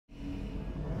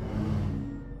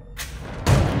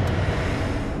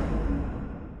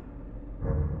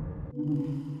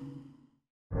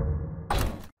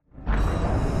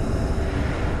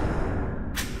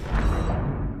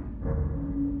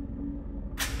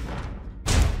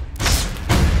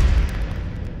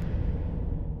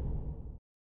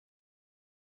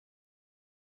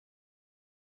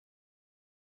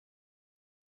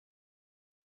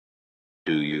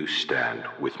Do you stand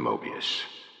with Mobius?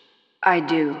 I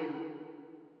do.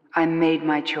 I made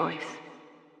my choice.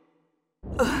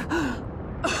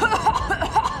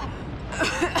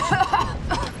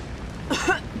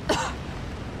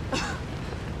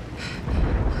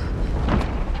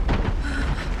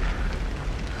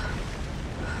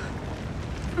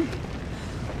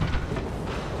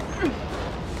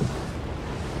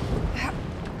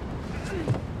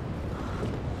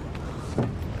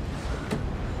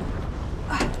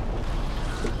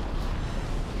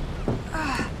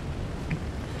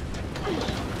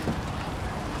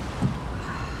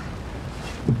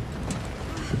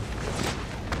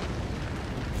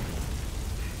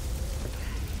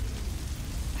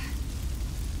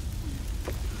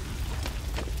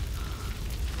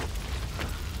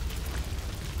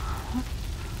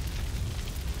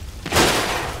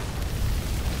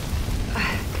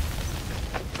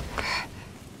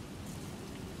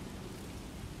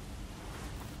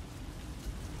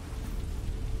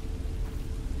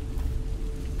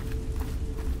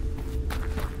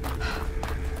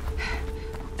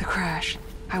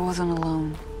 I wasn't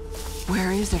alone.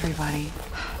 Where is everybody?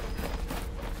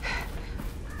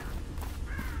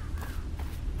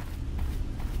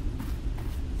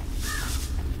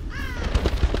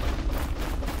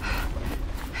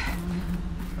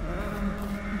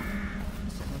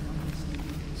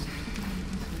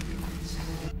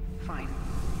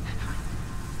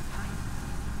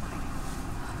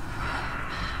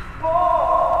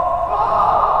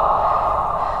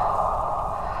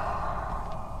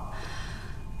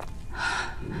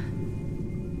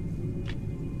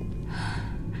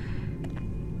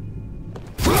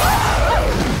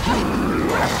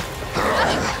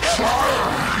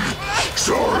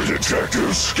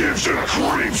 Detectives gives it a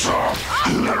cream sauce.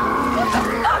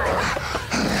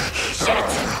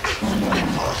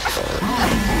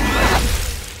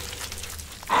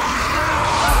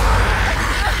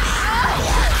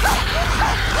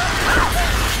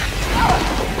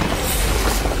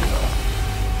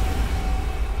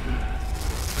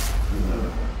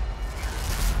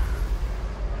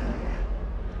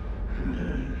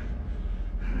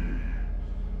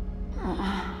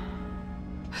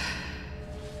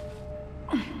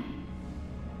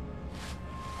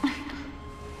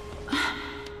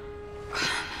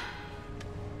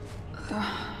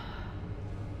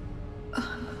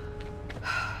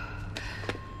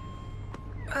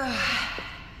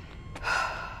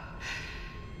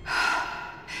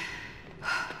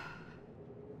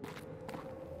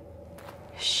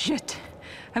 Shit.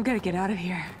 I've got to get out of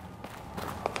here.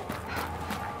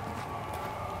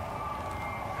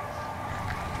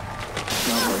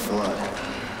 Smells like blood.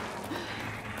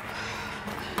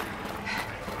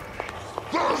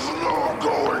 There's no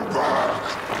going back!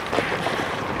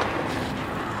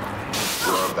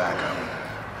 Throw it back up.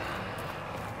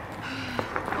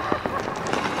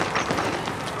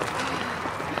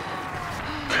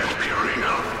 Can't be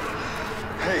real.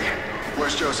 Hey,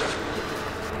 where's Joseph?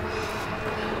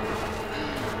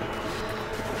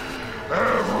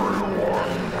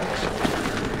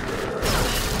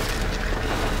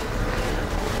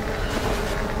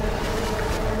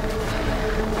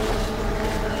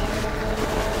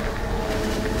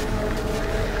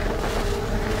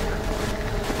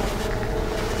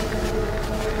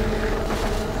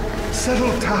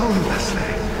 Settle down, Leslie.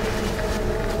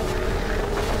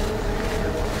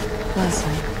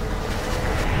 Leslie.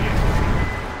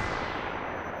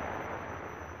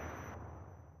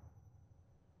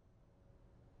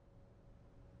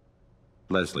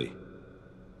 Leslie.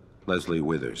 Leslie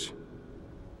Withers.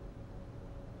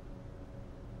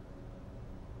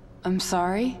 I'm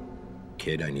sorry?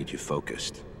 Kid, I need you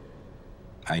focused.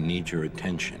 I need your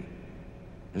attention.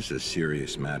 This is a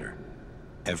serious matter.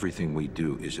 Everything we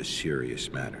do is a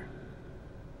serious matter.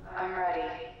 I'm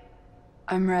ready.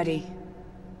 I'm ready.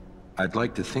 I'd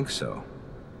like to think so,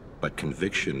 but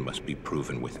conviction must be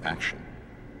proven with action.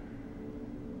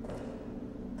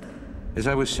 As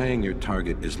I was saying, your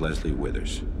target is Leslie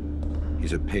Withers.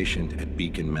 He's a patient at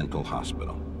Beacon Mental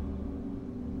Hospital.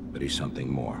 But he's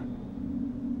something more.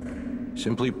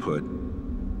 Simply put,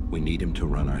 we need him to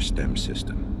run our STEM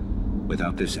system.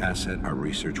 Without this asset, our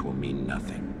research will mean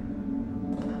nothing.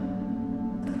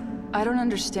 I don't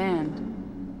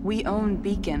understand. We own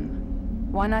Beacon.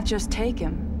 Why not just take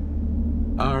him?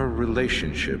 Our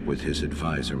relationship with his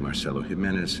advisor, Marcelo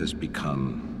Jimenez, has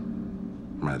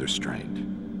become rather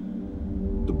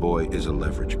strained. The boy is a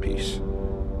leverage piece.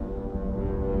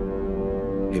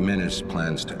 Jimenez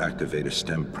plans to activate a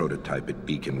STEM prototype at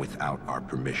Beacon without our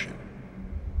permission.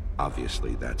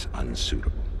 Obviously, that's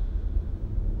unsuitable.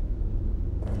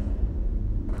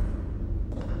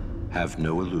 Have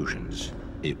no illusions.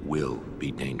 It will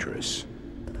be dangerous.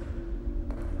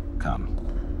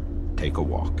 Come, take a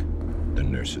walk. The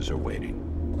nurses are waiting.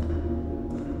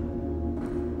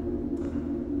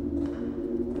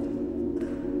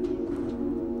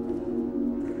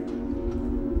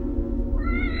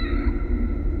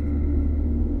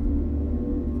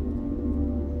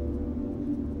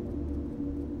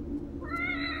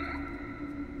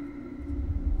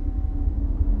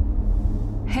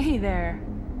 Hey there.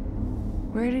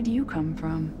 Where did you come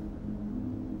from?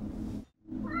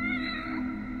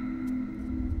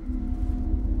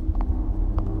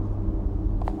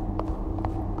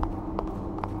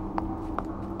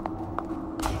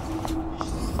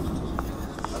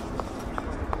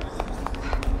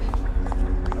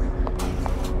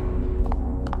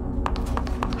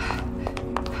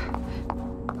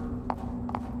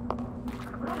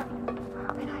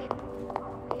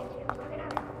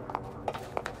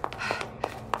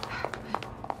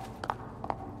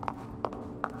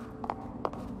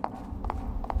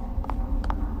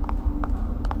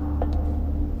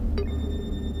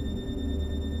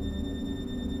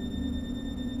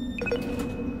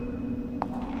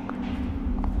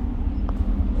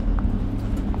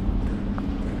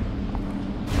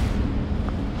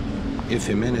 If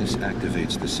Jimenez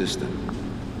activates the system,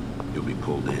 you'll be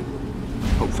pulled in.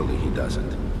 Hopefully he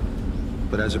doesn't.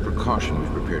 But as a precaution,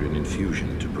 we've prepared an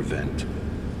infusion to prevent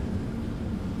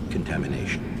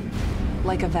contamination.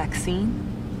 Like a vaccine?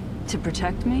 To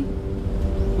protect me?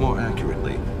 More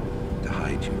accurately, to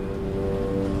hide you.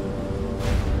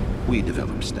 We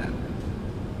developed STEM,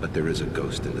 but there is a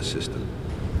ghost in the system.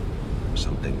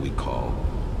 Something we call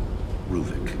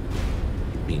Ruvik.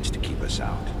 It means to keep us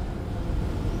out.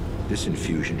 This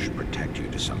infusion should protect you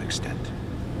to some extent.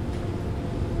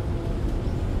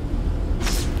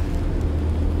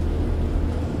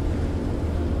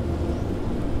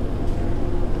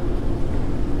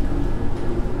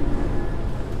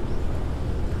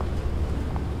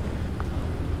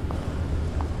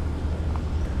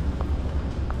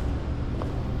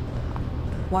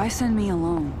 Why send me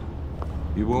alone?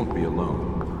 You won't be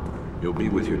alone. You'll be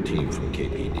with your team from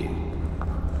KPD.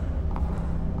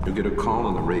 You'll get a call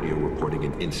on the radio reporting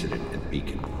an incident at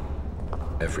Beacon.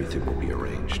 Everything will be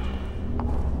arranged.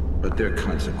 But there are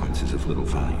consequences of little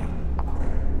value.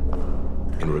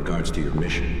 In regards to your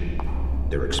mission,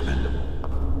 they're expendable.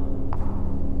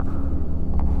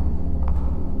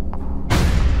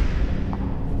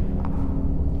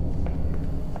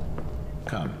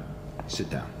 Come, sit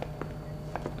down.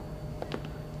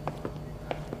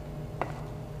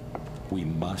 We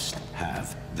must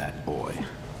have that boy.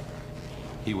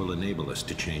 He will enable us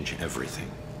to change everything.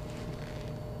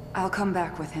 I'll come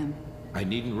back with him. I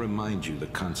needn't remind you the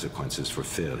consequences for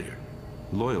failure.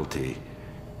 Loyalty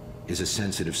is a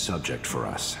sensitive subject for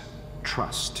us.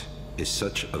 Trust is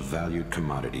such a valued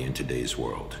commodity in today's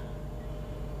world.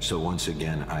 So once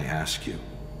again, I ask you,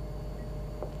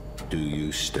 do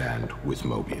you stand with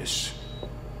Mobius?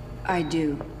 I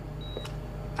do.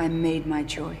 I made my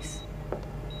choice.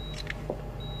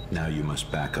 Now you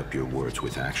must back up your words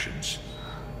with actions.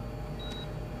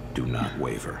 Do not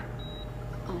waver.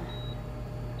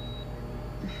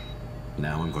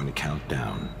 Now I'm going to count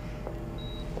down.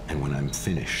 And when I'm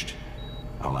finished,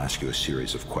 I'll ask you a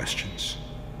series of questions.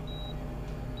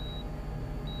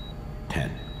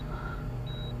 10,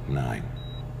 9,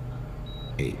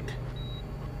 8,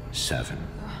 7,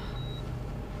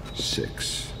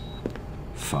 6,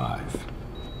 5,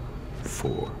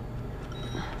 4,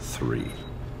 3,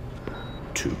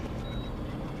 2,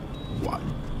 1.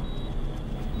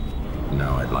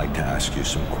 Now I'd like to ask you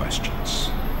some questions.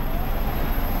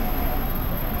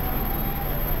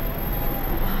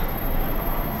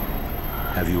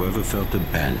 Have you ever felt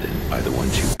abandoned by the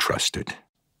ones you trusted?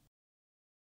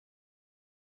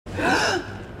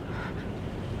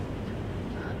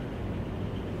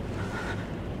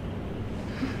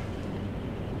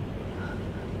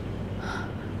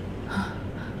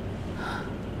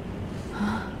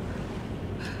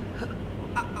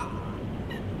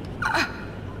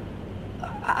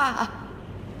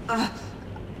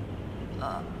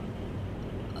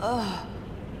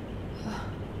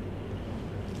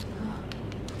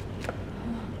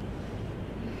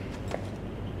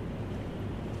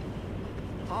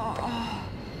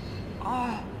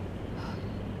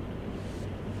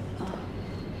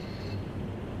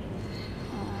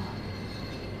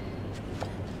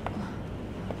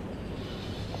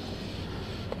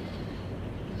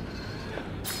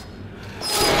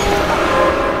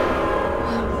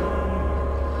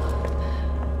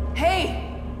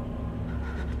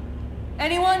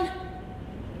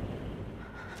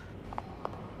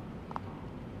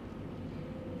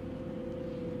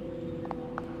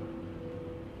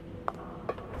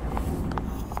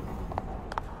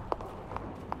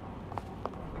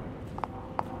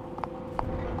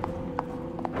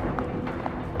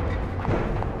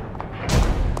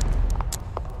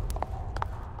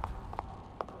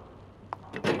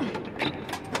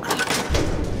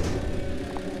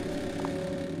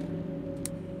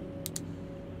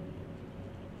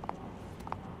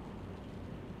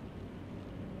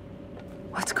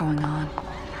 going on?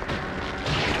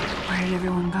 Where did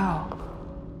everyone go?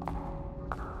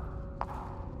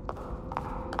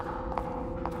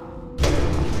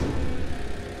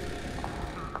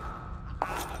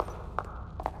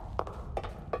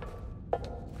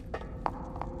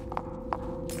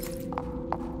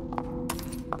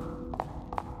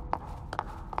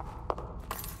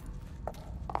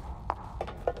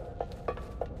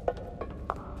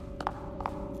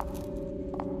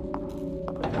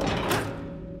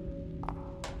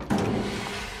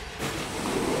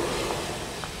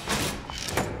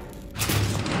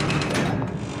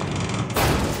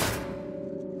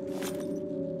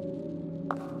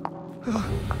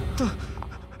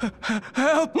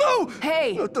 Help! No!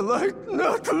 Hey! Not the light!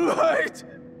 Not the light!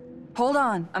 Hold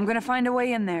on. I'm gonna find a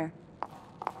way in there.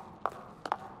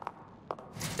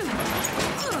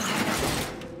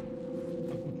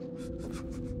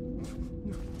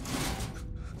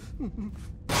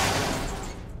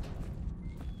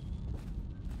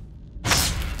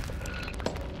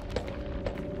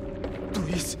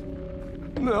 Please.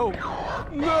 No.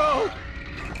 No!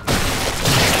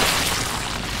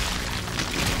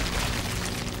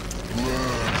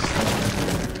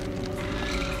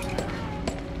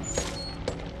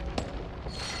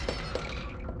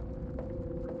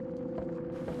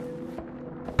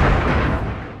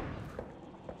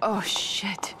 Oh,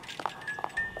 shit.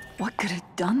 What could have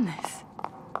done this?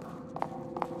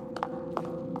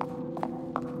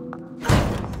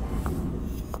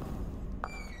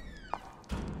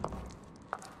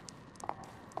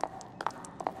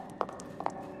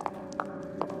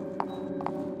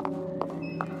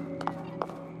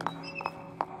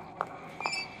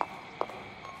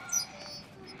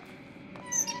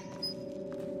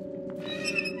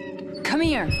 Come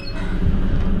here.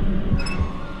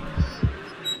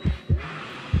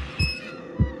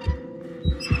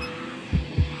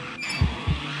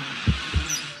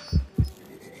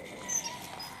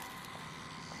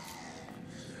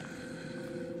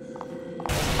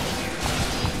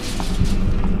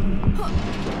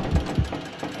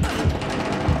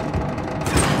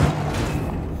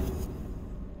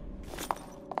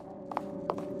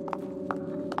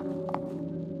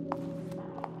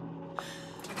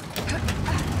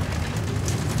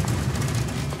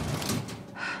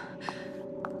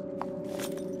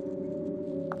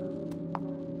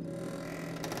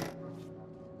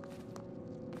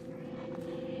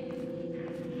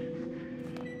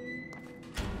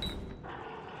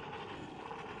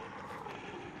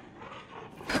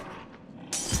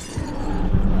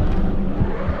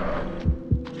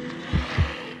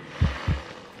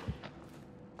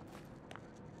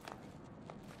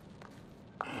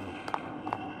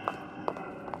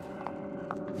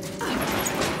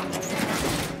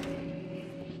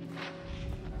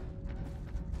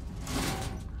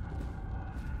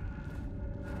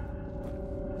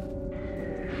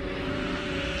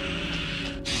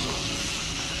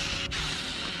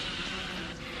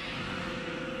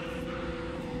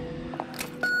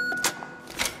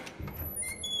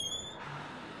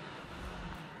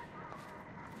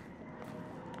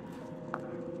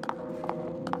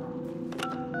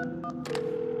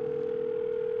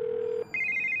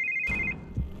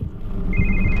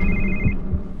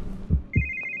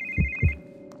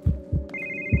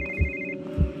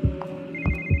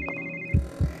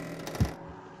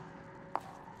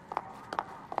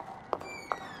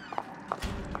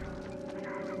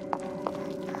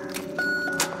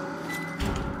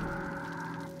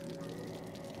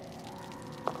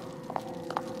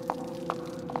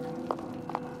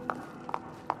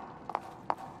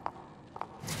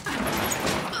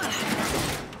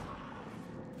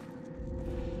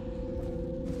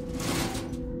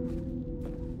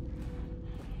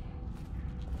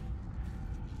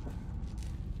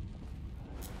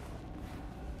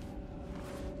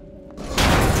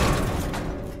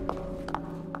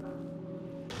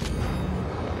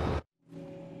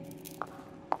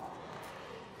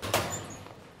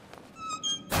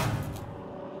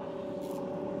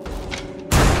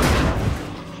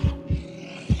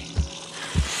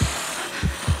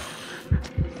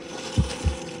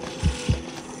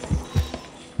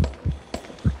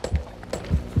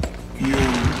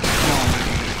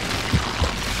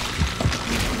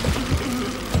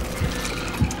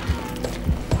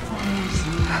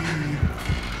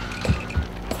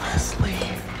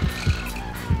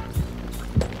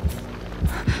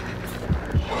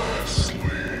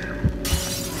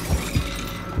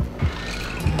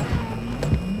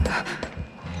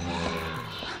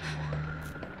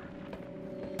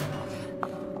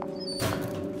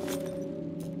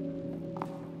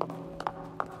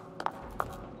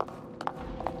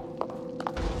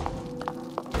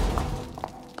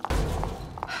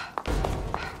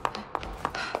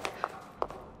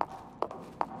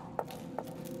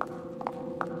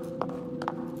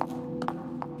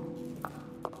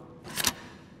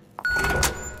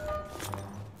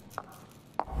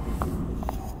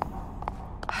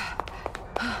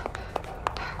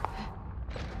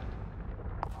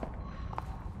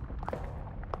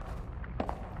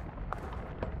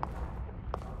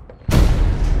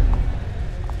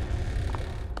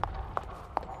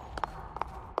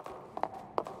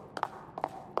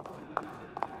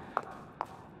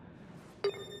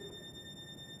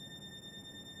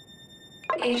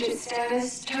 Agent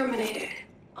status terminated.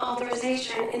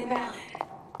 Authorization invalid.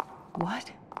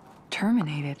 What?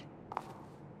 Terminated?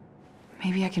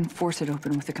 Maybe I can force it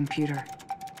open with the computer.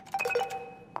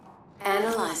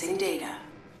 Analyzing data.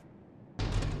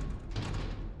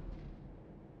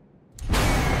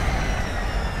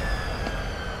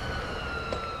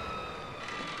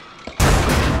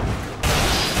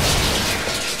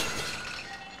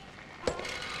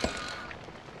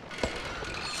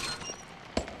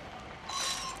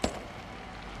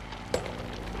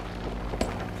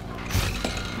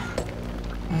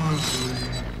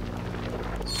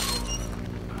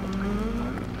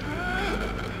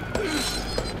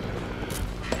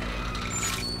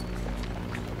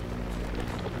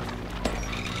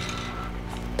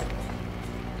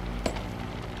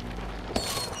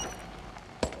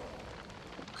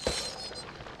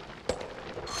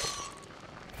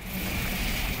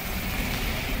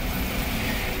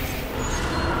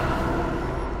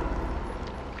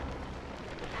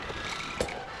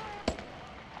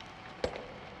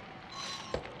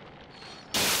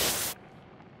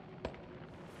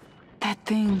 That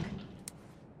thing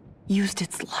used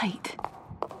its light.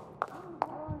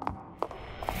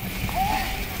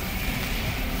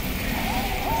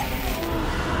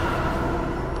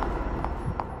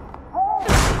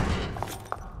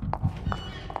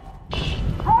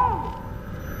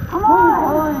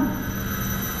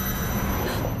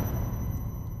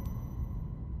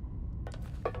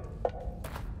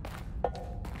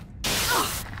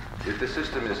 If the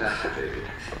system is activated,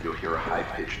 you'll hear a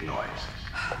high-pitched noise.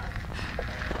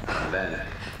 And then,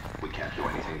 we can't do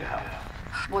anything to help.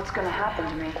 What's gonna happen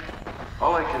to me?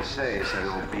 All I can say is that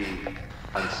it'll be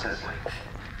unsettling.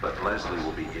 But Leslie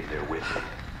will be in there with you.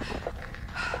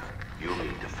 You'll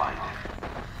need to find him.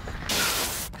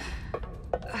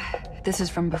 This is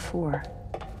from before.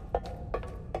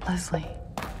 Leslie,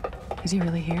 is he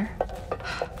really here?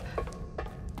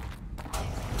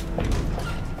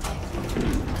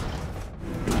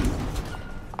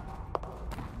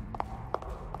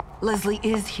 Leslie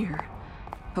is here.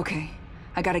 Okay,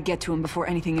 I gotta get to him before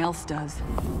anything else does.